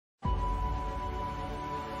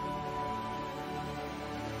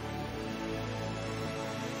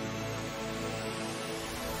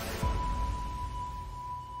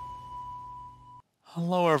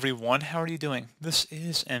Hello everyone, how are you doing? This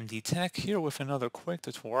is MD Tech here with another quick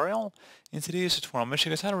tutorial. In today's tutorial, I'm going to show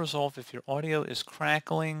you guys how to resolve if your audio is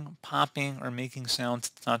crackling, popping, or making sounds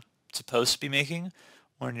it's not supposed to be making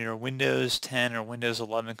on your Windows 10 or Windows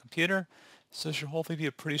 11 computer. So this should hopefully be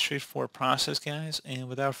a pretty straightforward process, guys, and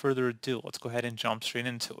without further ado, let's go ahead and jump straight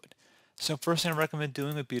into it. So first thing I recommend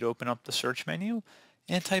doing would be to open up the search menu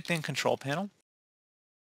and type in Control Panel.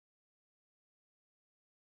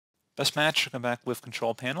 Best match, come back with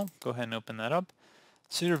Control Panel. Go ahead and open that up.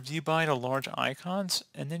 So your view by the large icons,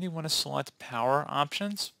 and then you want to select Power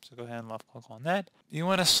Options. So go ahead and left click on that. You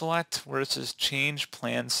want to select where it says Change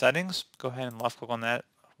Plan Settings. Go ahead and left click on that,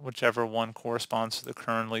 whichever one corresponds to the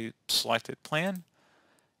currently selected plan.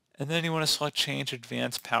 And then you want to select Change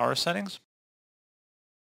Advanced Power Settings.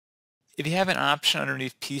 If you have an option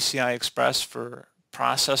underneath PCI Express for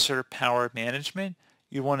processor power management,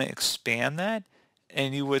 you want to expand that,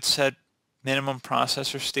 and you would set minimum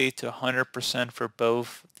processor state to 100% for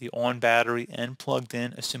both the on battery and plugged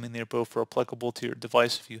in, assuming they're both applicable to your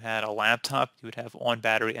device. If you had a laptop, you would have on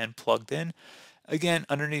battery and plugged in. Again,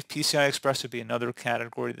 underneath PCI Express would be another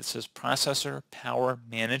category that says processor power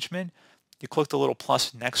management. You click the little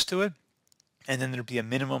plus next to it, and then there'd be a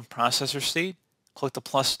minimum processor state. Click the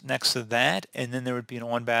plus next to that, and then there would be an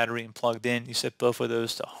on battery and plugged in. You set both of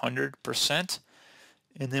those to 100%.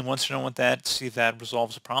 And then once you're done with that, see if that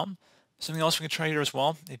resolves the problem. Something else we can try here as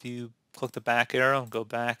well, if you click the back arrow and go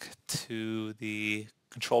back to the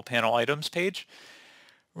Control Panel Items page,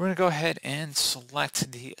 we're going to go ahead and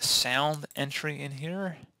select the sound entry in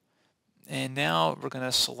here. And now we're going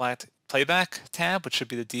to select Playback tab, which should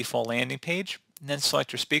be the default landing page. And then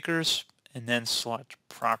select your speakers, and then select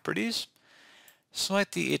Properties.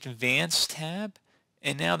 Select the Advanced tab,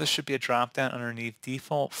 and now there should be a drop-down underneath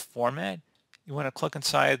Default Format. You want to click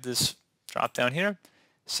inside this drop-down here,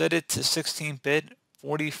 set it to 16-bit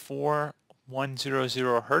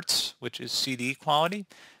 44100 Hertz, which is CD quality.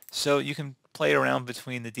 So you can play around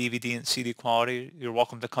between the DVD and CD quality. You're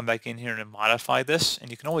welcome to come back in here and modify this,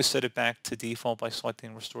 and you can always set it back to default by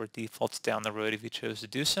selecting Restore Defaults down the road if you chose to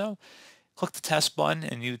do so. Click the test button,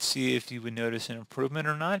 and you'd see if you would notice an improvement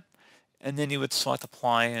or not. And then you would select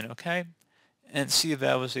Apply and OK, and see if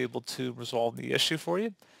that was able to resolve the issue for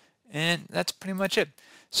you. And that's pretty much it.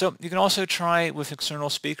 So you can also try with external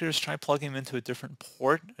speakers, try plugging them into a different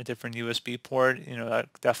port, a different USB port. You know, that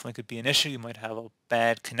definitely could be an issue. You might have a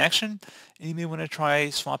bad connection. And you may want to try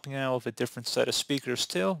swapping out with a different set of speakers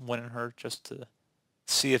too. Wouldn't hurt just to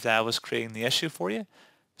see if that was creating the issue for you.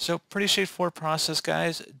 So pretty straightforward process,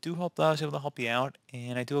 guys. Do hope that I was able to help you out.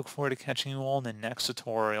 And I do look forward to catching you all in the next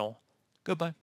tutorial. Goodbye.